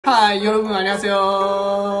하이 여러분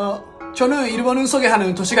안녕하세요. 저는 일본을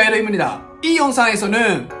소개하는 도시가이드입니다. 이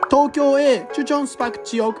영상에서는 도쿄의 추천 숙박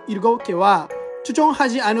지역 7개와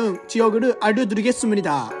추천하지 않은 지역을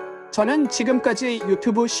알려드리겠습니다. 저는 지금까지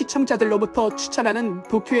유튜브 시청자들로부터 추천하는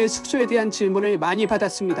도쿄의 숙소에 대한 질문을 많이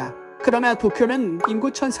받았습니다. 그러나 도쿄는 인구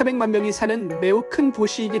 1,400만 명이 사는 매우 큰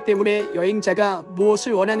도시이기 때문에 여행자가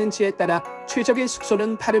무엇을 원하는지에 따라 최적의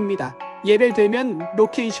숙소는 다릅니다. 예를 들면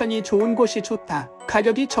로케이션이 좋은 곳이 좋다,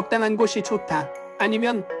 가격이 적당한 곳이 좋다,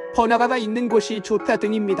 아니면 번화가가 있는 곳이 좋다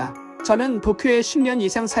등입니다. 저는 도쿄에 10년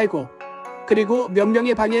이상 살고 그리고 몇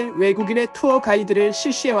명의 방일 외국인의 투어 가이드를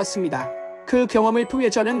실시해왔습니다. 그 경험을 통해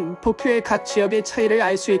저는 도쿄의 각 지역의 차이를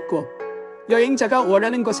알 수 있고 여행자가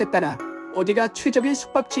원하는 것에 따라 어디가 최적의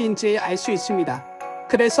숙박지인지 알 수 있습니다.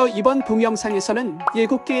 그래서 이번 동영상에서는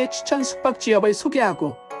 7개의 추천 숙박지역을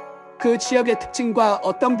소개하고 그 지역의 특징과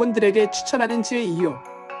어떤 분들에게 추천하는지의 이유,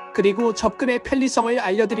 그리고 접근의 편리성을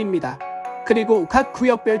알려드립니다. 그리고 각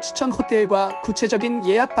구역별 추천 호텔과 구체적인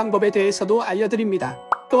예약 방법에 대해서도 알려드립니다.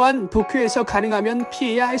 또한 도쿄에서 가능하면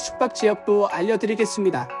피해야 할 숙박지역도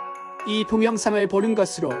알려드리겠습니다. 이 동영상을 보는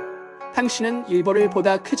것으로 당신은 일본을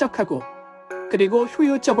보다 쾌적하고 그리고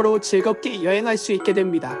효율적으로 즐겁게 여행할 수 있게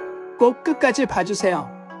됩니다. 꼭 끝까지 봐주세요.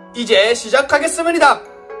 이제 시작하겠습니다.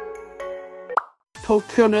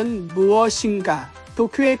 도쿄는 무엇인가?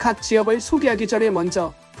 도쿄의 각 지역을 소개하기 전에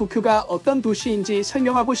먼저 도쿄가 어떤 도시인지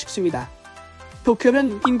설명하고 싶습니다.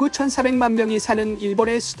 도쿄는 인구 1,400만 명이 사는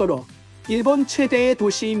일본의 수도로 일본 최대의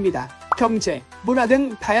도시입니다. 경제, 문화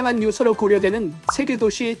등 다양한 요소로 고려되는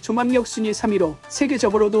세계도시 종합력 순위 3위로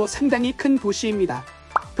세계적으로도 상당히 큰 도시입니다.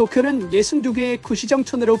 도쿄는 62개의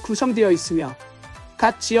구시정촌으로 구성되어 있으며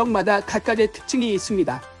각 지역마다 각각의 특징이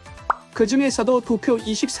있습니다. 그 중에서도 도쿄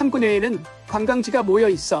 23구 내에는 관광지가 모여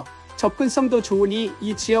있어 접근성도 좋으니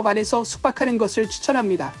이 지역 안에서 숙박하는 것을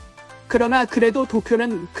추천합니다. 그러나 그래도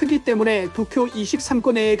도쿄는 크기 때문에 도쿄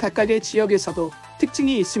 23구 내의 각각의 지역에서도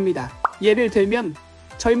특징이 있습니다. 예를 들면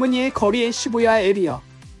젊은이의 거리의 시부야 에리어,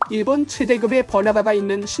 일본 최대급의 번화가가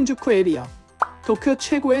있는 신주쿠 에리어, 도쿄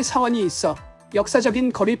최고의 사원이 있어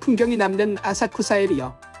역사적인 거리 풍경이 남는 아사쿠사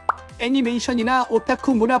에리어, 애니메이션이나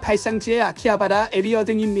오타쿠 문화 발상지의 아키하바라 에리어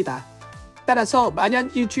등입니다. 따라서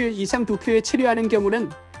만약 일주일 이상 도쿄에 체류하는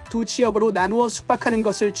경우는 두 지역으로 나누어 숙박하는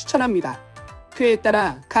것을 추천합니다. 그에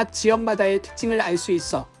따라 각 지역마다의 특징을 알 수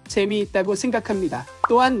있어 재미있다고 생각합니다.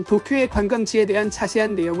 또한 도쿄의 관광지에 대한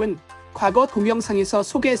자세한 내용은 과거 동영상에서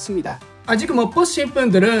소개했습니다. 아직 못 보신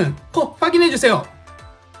분들은 꼭 확인해주세요.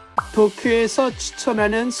 도쿄에서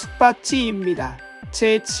추천하는 숙박지입니다.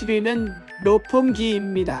 제 7위는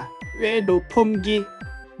roppongi입니다. 왜 roppongi?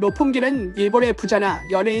 roppongi는 일본의 부자나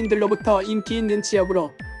연예인들로부터 인기 있는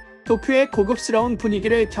지역으로 도쿄의 고급스러운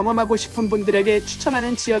분위기를 경험하고 싶은 분들에게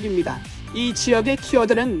추천하는 지역입니다. 이 지역의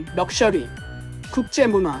키워드는 럭셔리,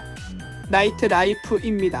 국제문화,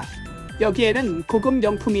 나이트라이프입니다. 여기에는 고급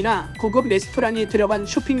명품이나 고급 레스토랑이 들어간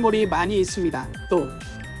쇼핑몰이 많이 있습니다. 또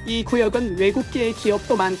이 구역은 외국계의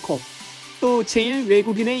기업도 많고 또 제일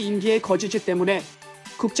외국인의 인기의 거주지 때문에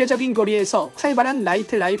국제적인 거리에서 활발한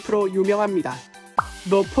나이트라이프로 유명합니다.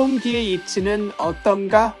 roppongi의 입지는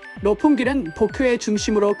어떤가? roppongi는 도쿄의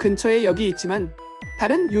중심으로 근처에 여기 있지만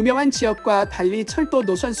다른 유명한 지역과 달리 철도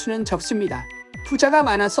노선수는 적습니다. 부자가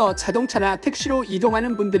많아서 자동차나 택시로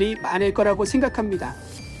이동하는 분들이 많을 거라고 생각합니다.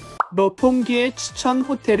 roppongi의 추천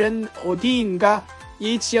호텔은 어디인가?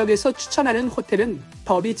 이 지역에서 추천하는 호텔은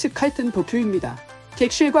더 리츠 칼튼 도쿄입니다.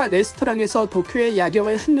 객실과 레스토랑에서 도쿄의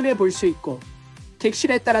야경을 한눈에 볼 수 있고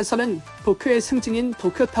객실에 따라서는 도쿄의 상징인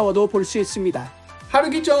도쿄타워도 볼 수 있습니다.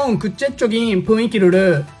 하루기 전 구체적인雰囲気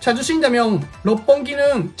를 찾으신다면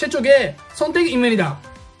roppongi는 최적의 선택입니다.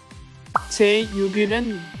 제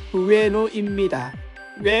 6위는 우에노입니다.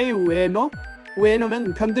 왜 우에노?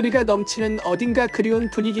 우에노는 변두리가 넘치는 어딘가 그리운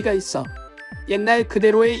분위기가 있어 옛날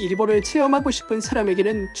그대로의 일본을 체험하고 싶은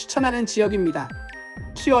사람에게는 추천하는 지역입니다.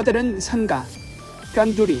 키워드는 상가,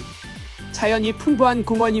 변두리, 자연이 풍부한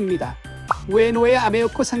공원입니다. 우에노의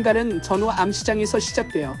아메요코 상가는 전후 암시장에서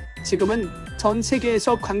시작되어 지금은 전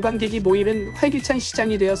세계에서 관광객이 모이는 활기찬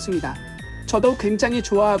시장이 되었습니다. 저도 굉장히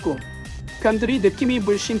좋아하고 변두리 느낌이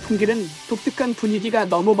물씬 풍기는 독특한 분위기가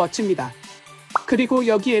너무 멋집니다. 그리고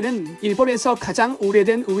여기에는 일본에서 가장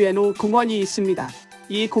오래된 우에노 공원이 있습니다.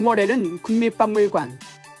 이 공원에는 국립박물관,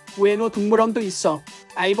 우에노 동물원도 있어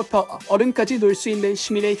아이부터 어른까지 놀 수 있는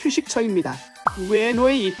시민의 휴식처입니다.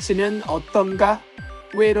 우에노의 입지는 어떤가?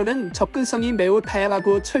 우에노는 접근성이 매우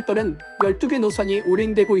다양하고 철도는 12개 노선이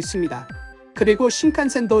운행되고 있습니다. 그리고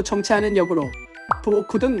신칸센도 정차하는 역으로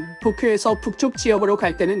도호쿠 등 도쿄에서 북쪽 지역으로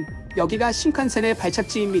갈 때는 여기가 신칸센의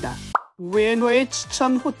발착지입니다. 우에노의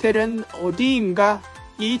추천 호텔은 어디인가?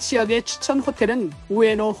 이 지역의 추천 호텔은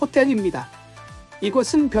우에노 호텔입니다.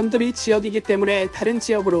 이곳은 변두리 지역이기 때문에 다른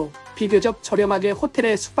지역으로 비교적 저렴하게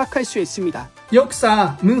호텔에 숙박할 수 있습니다.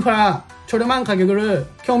 역사, 문화, 저렴한 가격을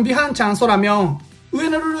겸비한 장소라면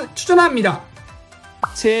우에노를 추천합니다.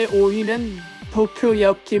 제5위는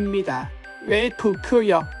도쿄역입니다. 왜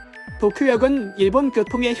도쿄역? 도쿄역은 일본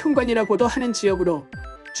교통의 흉관이라고도 하는 지역으로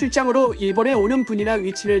출장으로 일본에 오는 분이나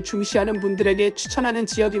위치를 중시하는 분들에게 추천하는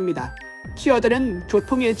지역입니다. 키워드는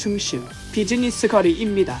교통의 중심, 비즈니스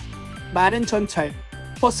거리입니다. 많은 전철,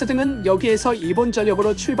 버스 등은 여기에서 일본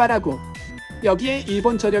전역으로 출발하고 여기에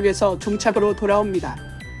일본 전역에서 종착으로 돌아옵니다.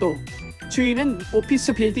 또 주위는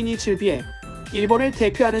오피스 빌딩이 즐비해 일본을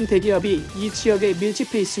대표하는 대기업이 이 지역에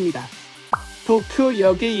밀집해 있습니다.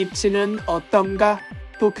 도쿄역의 입지는 어떤가?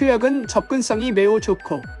 도쿄역은 접근성이 매우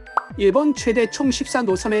좋고 일본 최대 총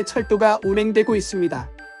 14노선의 철도가 운행되고 있습니다.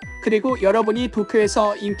 그리고 여러분이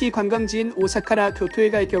도쿄에서 인기 관광지인 오사카나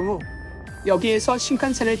교토에 갈 경우 여기에서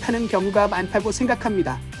신칸센을 타는 경우가 많다고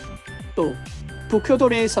생각합니다. 또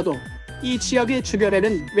도쿄도내에서도 이 지역의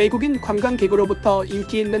주변에는 외국인 관광객으로부터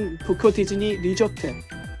인기 있는 도쿄 디즈니 리조트,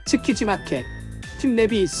 츠키지마켓,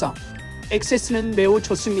 팀랩이 있어 액세스는 매우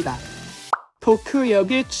좋습니다.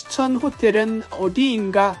 도쿄역의 추천 호텔은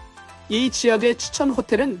어디인가? 이 지역의 추천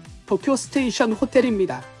호텔은 도쿄 스테이션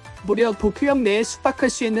호텔입니다. 무려 도쿄역 내에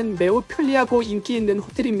숙박할 수 있는 매우 편리하고 인기 있는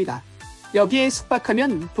호텔입니다. 여기에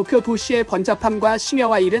숙박하면 도쿄 도시의 번잡함과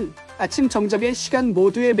심야와 이른 아침 정적의 시간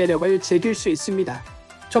모두의 매력을 즐길 수 있습니다.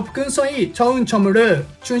 접근성이 좋은 점을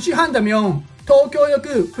중시한다면 도쿄역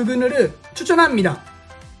부근을 추천합니다.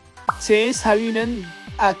 제4위는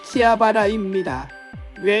아키하바라입니다.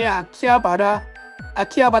 왜 아키하바라?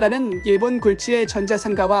 아키하바라는 일본 굴지의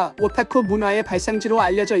전자상가와 오타쿠 문화의 발상지로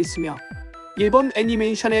알려져 있으며 일본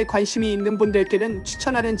애니메이션에 관심이 있는 분들께는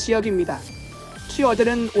추천하는 지역입니다.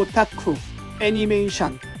 키워드는 오타쿠,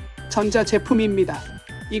 애니메이션, 전자제품입니다.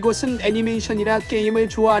 이곳은 애니메이션이나 게임을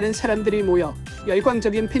좋아하는 사람들이 모여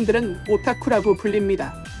열광적인 팬들은 오타쿠라고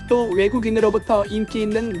불립니다. 또 외국인으로부터 인기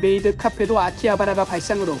있는 메이드 카페도 아키하바라가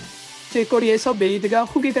발상으로 길거리에서 메이드가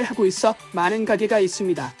후기를 하고 있어 많은 가게가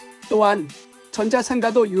있습니다. 또한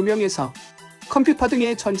전자상가도 유명해서 컴퓨터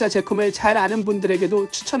등의 전자제품을 잘 아는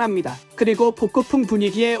분들에게도 추천합니다. 그리고 복고풍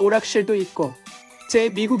분위기의 오락실도 있고 제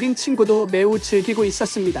미국인 친구도 매우 즐기고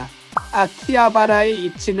있었습니다. 아키하바라의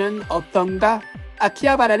입지는 어떤가?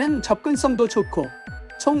 아키하바라는 접근성도 좋고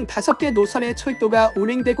총 5개 노선의 철도가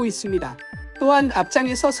운행되고 있습니다. 또한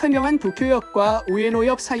앞장에서 설명한 도쿄역과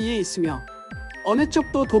우에노역 사이에 있으며 어느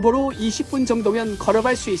쪽도 도보로 20분 정도면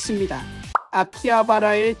걸어갈 수 있습니다.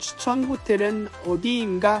 아키하바라의 추천 호텔은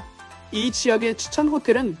어디인가? 이 지역의 추천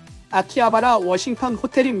호텔은 아키하바라 워싱턴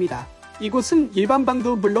호텔입니다. 이곳은 일반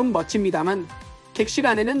방도 물론 멋집니다만 객실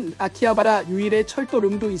안에는 아키하바라 유일의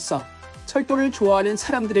철도룸도 있어 철도를 좋아하는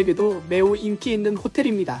사람들에게도 매우 인기 있는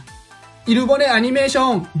호텔입니다. 일본의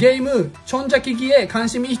애니메이션, 게임, 전자기기에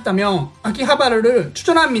관심이 있다면 아키하바라를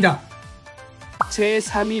추천합니다.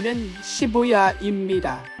 제3위는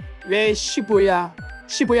시부야입니다. 왜 시부야?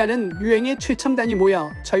 시부야는 유행의 최첨단이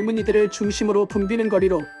모여 젊은이들을 중심으로 붐비는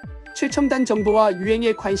거리로 최첨단 정보와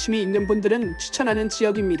유행에 관심이 있는 분들은 추천하는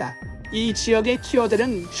지역입니다. 이 지역의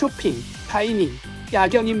키워드는 쇼핑, 다이닝,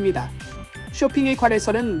 야경입니다. 쇼핑에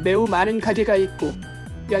관해서는 매우 많은 가게가 있고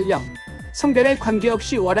연령, 성별에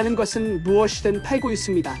관계없이 원하는 것은 무엇이든 팔고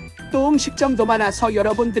있습니다. 또 음식점도 많아서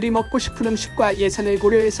여러분들이 먹고 싶은 음식과 예산을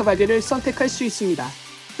고려해서 가게를 선택할 수 있습니다.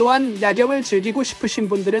 또한 야경을 즐기고 싶으신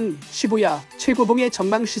분들은 시부야 최고봉의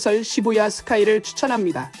전망시설 시부야 스카이를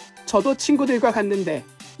추천합니다. 저도 친구들과 갔는데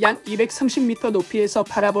약 230m 높이에서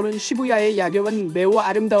바라보는 시부야의 야경은 매우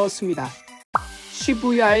아름다웠습니다.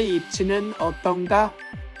 시부야의 입지는 어떤가?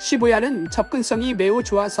 시부야는 접근성이 매우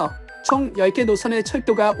좋아서 총 10개 노선의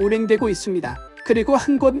철도가 운행되고 있습니다. 그리고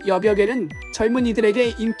한 곳 여벽에는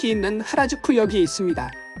젊은이들에게 인기 있는 하라주쿠역이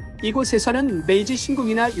있습니다. 이곳에서는 메이지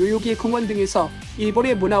신궁이나 요요기 공원 등에서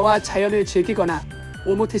일본의 문화와 자연을 즐기거나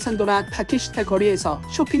오모테산도나 타케시타 거리에서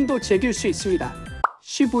쇼핑도 즐길 수 있습니다.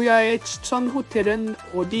 시부야의 추천 호텔은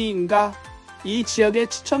어디인가? 이 지역의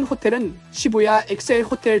추천 호텔은 시부야 엑셀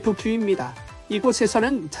호텔 도쿄입니다.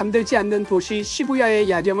 이곳에서는 잠들지 않는 도시 시부야의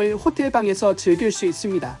야경을 호텔방에서 즐길 수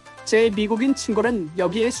있습니다. 제 미국인 친구는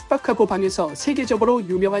여기에 숙박하고 방에서 세계적으로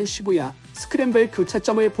유명한 시부야 스크램블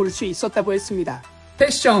교차점을 볼 수 있었다고 했습니다.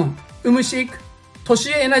 패션, 음식,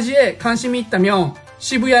 도시의 에너지에 관심이 있다면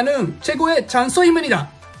시부야는 최고의 장소입니다.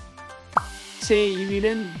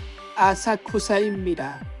 제2위는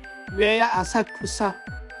아사쿠사입니다. 왜 아사쿠사?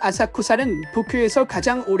 아사쿠사는 도쿄에서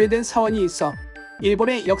가장 오래된 사원이 있어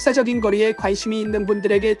일본의 역사적인 거리에 관심이 있는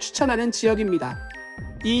분들에게 추천하는 지역입니다.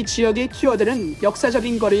 이 지역의 키워드는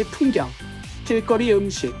역사적인 거리 풍경, 길거리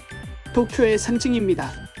음식. 도쿄의 상징입니다.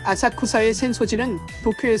 아사쿠사의 센소지는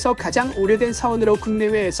도쿄에서 가장 오래된 사원으로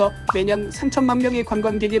국내외에서 매년 3천만 명의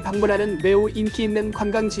관광객이 방문하는 매우 인기 있는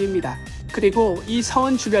관광지입니다. 그리고 이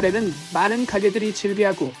사원 주변에는 많은 가게들이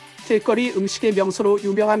즐비하고 길거리 음식의 명소로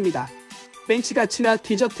유명합니다. 벤치가츠나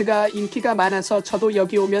디저트가 인기가 많아서 저도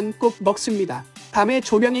여기 오면 꼭 먹습니다. 밤에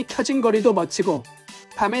조명이 켜진 거리도 멋지고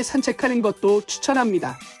밤에 산책하는 것도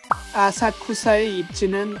추천합니다. 아사쿠사의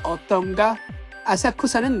입지는 어떤가?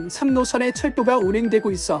 아사쿠사는 3노선의 철도가 운행되고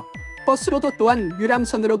있어 버스로도 또한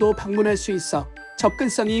유람선으로도 방문할 수 있어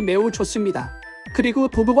접근성이 매우 좋습니다. 그리고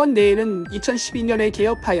도보권 내에는 2012년에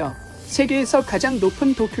개업하여 세계에서 가장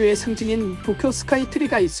높은 도쿄의 상징인 도쿄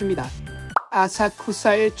스카이트리가 있습니다.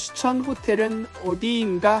 아사쿠사의 추천 호텔은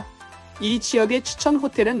어디인가? 이 지역의 추천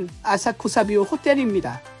호텔은 아사쿠사뷰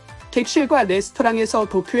호텔입니다. 객실과 레스토랑에서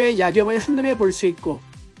도쿄의 야경을 한눈에 볼 수 있고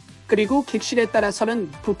그리고 객실에 따라서는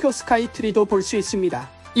도쿄 스카이트리도 볼 수 있습니다.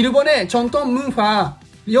 일본의 전통 문화,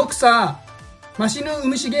 역사, 맛있는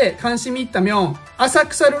음식에 관심이 있다면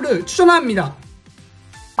아사쿠사를 추천합니다.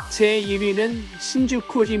 제 1위는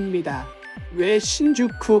신주쿠입니다. 왜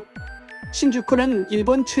신주쿠? 신주쿠는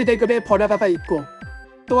일본 최대급의 번화가가 있고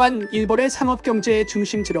또한 일본의 상업경제의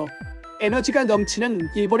중심지로 에너지가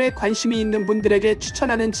넘치는 일본에 관심이 있는 분들에게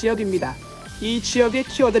추천하는 지역입니다. 이 지역의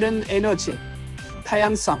키워드는 에너지,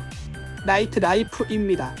 다양성, 나이트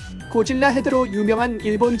라이프입니다. 고질라 헤드로 유명한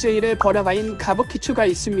일본 제1의 번화가인 가부키초가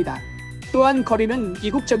있습니다. 또한 거리는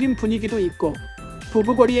이국적인 분위기도 있고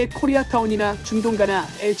도부거리에 코리아타운이나 중동가나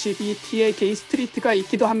LGBT의 게이 스트리트가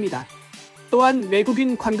있기도 합니다. 또한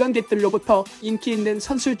외국인 관광객들로부터 인기 있는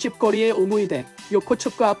선술집 거리의 오무이데,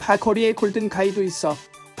 요코초과 바 거리의 골든 가이도 있어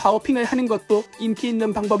바호핑을 하는 것도 인기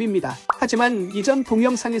있는 방법입니다. 하지만 이전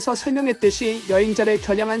동영상에서 설명했듯이 여행자를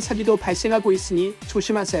겨냥한 사기도 발생하고 있으니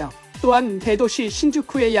조심하세요. 또한 대도시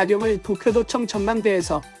신주쿠의 야경을 도쿄도청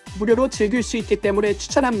전망대에서 무료로 즐길 수 있기 때문에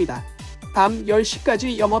추천합니다. 밤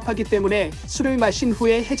 10시까지 영업하기 때문에 술을 마신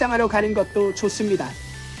후에 해장하러 가는 것도 좋습니다.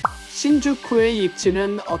 신주쿠의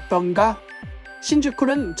입지는 어떤가?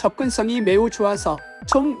 신주쿠는 접근성이 매우 좋아서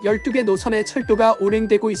총 12개 노선의 철도가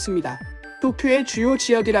운행되고 있습니다. 도쿄의 주요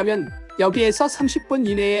지역이라면 여기에서 30분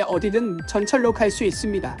이내에 어디든 전철로 갈 수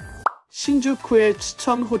있습니다. 신주쿠의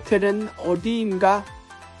추천 호텔은 어디인가?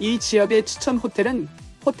 이 지역의 추천 호텔은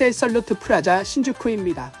호텔 살루트 프라자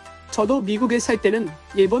신주쿠입니다. 저도 미국에 살 때는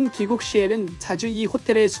일본 귀국 시에는 자주 이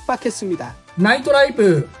호텔에 숙박했습니다.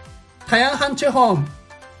 나이트라이프, 다양한 체험,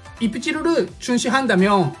 입지를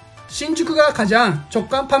중시한다면 신주쿠가 가장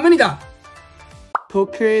적합합니다.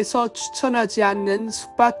 도쿄에서 추천하지 않는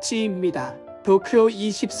숙박지입니다. 도쿄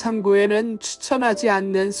 23구에는 추천하지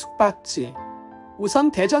않는 숙박지.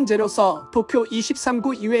 우선 대전제로서 도쿄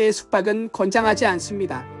 23구 이외의 숙박은 권장하지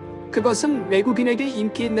않습니다. 그것은 외국인에게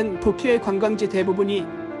인기 있는 도쿄의 관광지 대부분이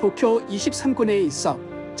도쿄 23구 내에 있어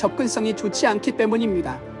접근성이 좋지 않기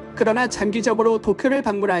때문입니다. 그러나 장기적으로 도쿄를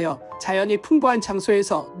방문하여 자연이 풍부한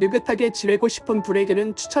장소에서 느긋하게 지내고 싶은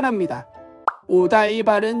분에게는 추천합니다.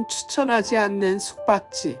 오다이바는 추천하지 않는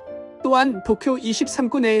숙박지. 또한 도쿄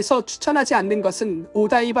 23구 내에서 추천하지 않는 것은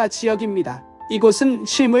오다이바 지역입니다. 이곳은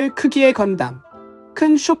실물 크기의 건담,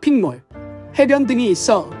 큰 쇼핑몰, 해변 등이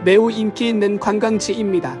있어 매우 인기 있는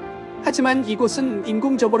관광지입니다. 하지만 이곳은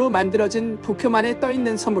인공적으로 만들어진 도쿄만에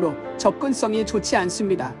떠있는 섬으로 접근성이 좋지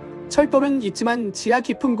않습니다. 철도는 있지만 지하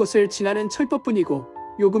깊은 곳을 지나는 철도뿐이고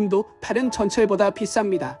요금도 다른 전철보다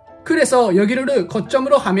비쌉니다. 그래서 여기를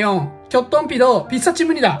거점으로 하면 교통비도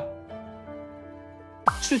비싸집니다.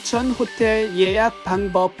 추천 호텔 예약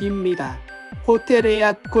방법입니다. 호텔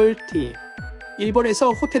예약 꿀팁.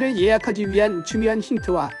 일본에서 호텔을 예약하기 위한 중요한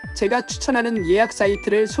힌트와 제가 추천하는 예약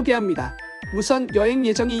사이트를 소개합니다. 우선 여행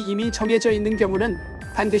예정이 이미 정해져 있는 경우는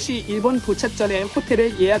반드시 일본 도착 전에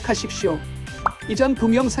호텔을 예약하십시오. 이전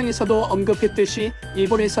동영상에서도 언급했듯이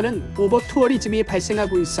일본에서는 오버투어리즘이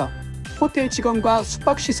발생하고 있어 호텔 직원과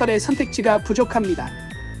숙박시설의 선택지가 부족합니다.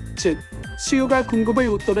 즉, 수요가 공급을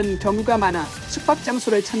웃도는 경우가 많아 숙박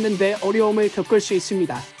장소를 찾는 데 어려움을 겪을 수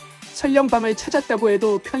있습니다. 설령 밤을 찾았다고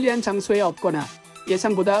해도 편리한 장소에 없거나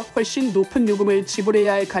예상보다 훨씬 높은 요금을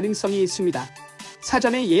지불해야 할 가능성이 있습니다.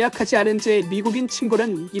 사전에 예약하지 않은 채 미국인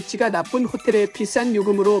친구는 입지가 나쁜 호텔에 비싼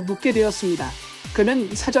요금으로 묵게 되었습니다.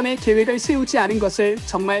 그는 사전에 계획을 세우지 않은 것을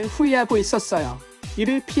정말 후회하고 있었어요.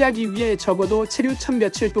 이를 피하기 위해 적어도 체류 첫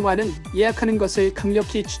며칠 동안은 예약하는 것을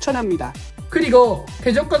강력히 추천합니다. 그리고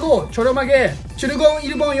쾌적하고 저렴하게 즐거운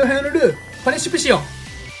일본 여행을 보내십시오.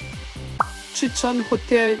 추천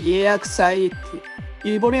호텔 예약 사이트.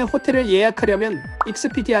 일본의 호텔을 예약하려면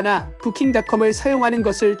익스피디아나 부킹닷컴을 사용하는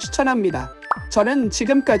것을 추천합니다. 저는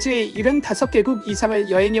지금까지 75개국 이상을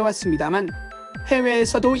여행해왔습니다만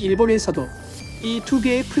해외에서도 일본에서도 이 두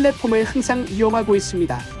개의 플랫폼을 항상 이용하고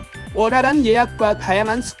있습니다. 원활한 예약과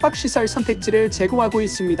다양한 숙박시설 선택지를 제공하고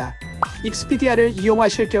있습니다. 익스피디아를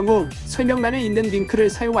이용하실 경우 설명란에 있는 링크를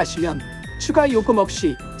사용하시면 추가 요금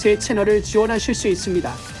없이 제 채널을 지원하실 수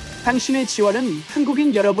있습니다. 당신의 지원은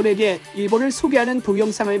한국인 여러분에게 일본을 소개하는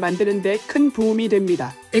동영상을 만드는 데 큰 도움이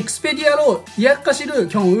됩니다. 엑스페디아로 예약하실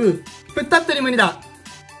경우 부탁드립니다.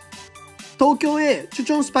 도쿄의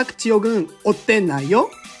추천 숙박 지역은 어땠나요?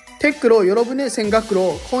 댓글로 여러분의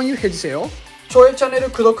생각으로 공유해주세요. 저의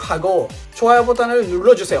채널을 구독하고 좋아요 버튼을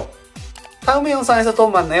눌러주세요. 다음 영상에서 또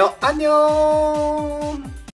만나요. 안녕.